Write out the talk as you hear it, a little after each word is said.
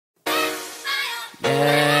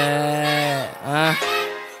Yeah,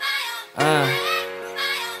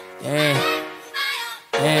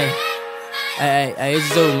 yeah. Hey,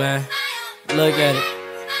 it's Zoo, man. Look at it.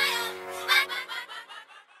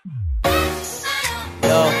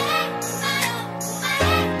 Yo,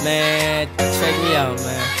 man, check me out,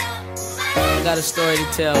 man. I got a story to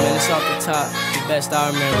tell, man. It's off the top, the best I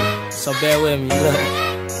remember. So bear with me, look.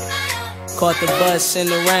 Caught the bus in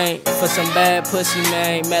the rain for some bad pussy,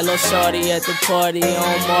 man. Met lil' shorty at the party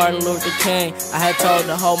on Martin Luther King. I had told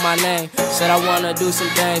her hold my name, said I wanna do some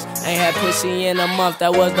things. Ain't had pussy in a month,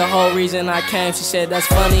 that was the whole reason I came. She said that's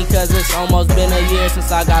funny cause it's almost been a year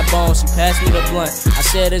since I got boned. She passed me the blunt, I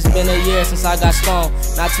said it's been a year since I got stoned.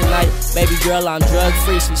 Not tonight, baby girl, I'm drug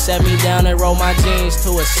free. She set me down and rolled my jeans to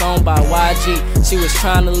a song by YG. She was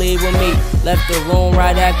trying to leave with me, left the room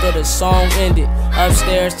right after the song ended.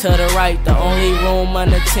 Upstairs to the right, the only room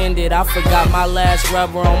unattended. I forgot my last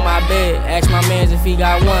rubber on my bed. Asked my mans if he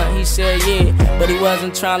got one, he said yeah, but he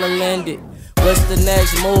wasn't trying to lend it. What's the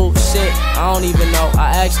next move? Shit, I don't even know.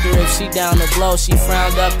 I asked her if she down to blow. She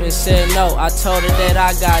frowned up and said no. I told her that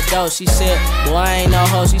I got dough. She said, boy, I ain't no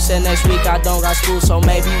hoe. She said next week I don't got school, so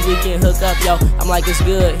maybe we can hook up, yo. I'm like, it's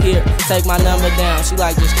good, here, take my number down. She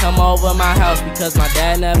like, just come over my house because my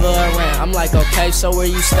dad never around. I'm like, okay, so where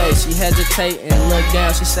you stay? She hesitate and look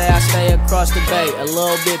down. She say I stay across the bay, a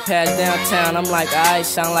little bit past downtown. I'm like, alright,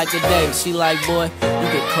 sound like a date. She like, boy, you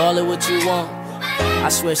can call it what you want. I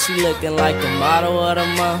swear she looking like the model of the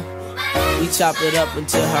month. We chop it up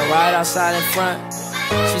until her right outside in front.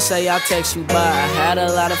 She say I'll text you bye, I had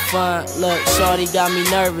a lot of fun. Look, shorty got me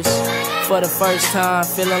nervous for the first time,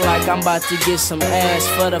 feeling like I'm about to get some ass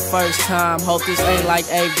for the first time. Hope this ain't like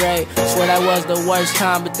 8th grade, swear that was the worst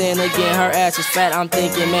time. But then again, her ass is fat, I'm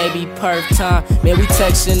thinking maybe perf time. Man, we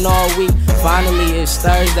texting all week, finally it's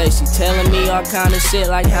Thursday. She telling me all kind of shit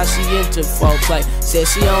like how she into foreplay. Said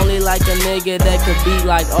she only like a nigga that could be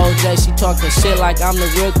like OJ. She talking shit like I'm the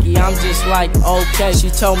rookie, I'm just like okay. She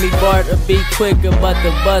told me bar to be quicker, but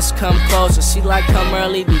the bus come closer. She like come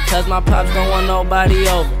early because my pops don't want nobody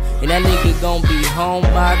over, and that nigga gon' be home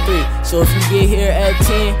by 3. So if you get here at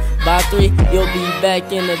 10, by 3, you'll be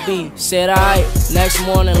back in the B. Said alright, next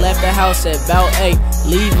morning left the house at about 8.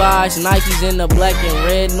 Levi's, Nikes in the black and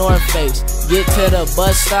red North Face. Get to the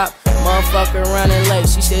bus stop, motherfucker running late.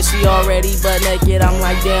 She said she already butt naked, I'm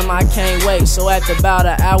like damn I can't wait. So after about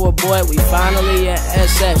an hour, boy, we finally at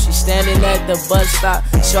SF. She standing at the bus stop,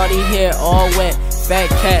 shorty hair all wet. Fat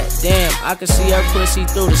cat, damn, I could see her pussy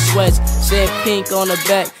through the sweats. Said pink on the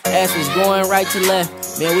back, ass was going right to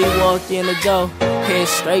left. Man, we walked in the door, head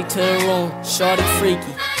straight to the room. Shorty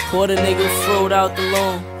freaky, poured a nigga fruit out the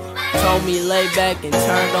loom. Told me lay back and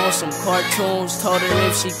turned on some cartoons. Told her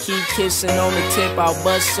if she keep kissing on the tip, I'll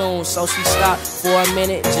bust soon. So she stopped for a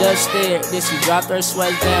minute, just stared. Then she dropped her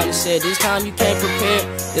sweats down and said, this time you can't prepare.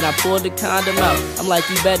 Then I pulled the condom out. I'm like,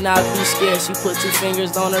 you better not be scared. She put 2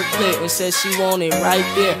 fingers on her clit and said she want it right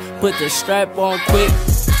there. Put the strap on quick,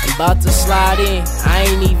 I'm about to slide in. I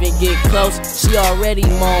ain't even get close, she already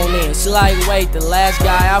moaned in. She like, wait, the last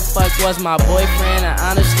guy I fucked was my boyfriend, and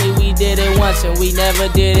honestly we did it once and we never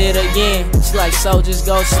did it again. She like, so just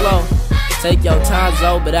go slow, take your time,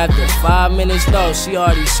 Zoe. But after 5 minutes though, she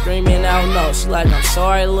already screaming out no. She like, I'm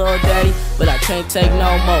sorry little daddy, but I can't take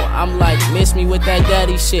no more. I'm like, miss me with that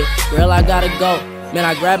daddy shit, girl I gotta go. Man,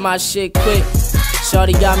 I grabbed my shit quick,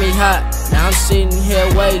 shorty got me hot. Now I'm sitting here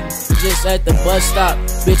waiting, just at the bus stop.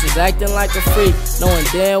 Bitch was acting like a freak, knowing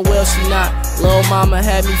damn well she not. Lil' mama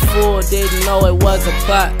had me fooled, didn't know it was a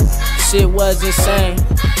plot. Shit was insane,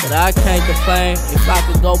 but I can't complain. If I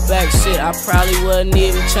could go back, shit, I probably wouldn't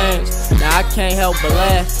even change. Now I can't help but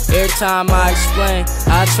laugh every time I explain.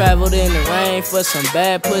 I traveled in the rain for some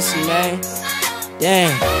bad pussy, man.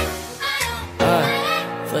 Damn,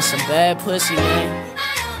 for some bad pussy, man.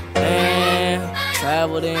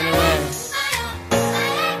 Traveled in the rain.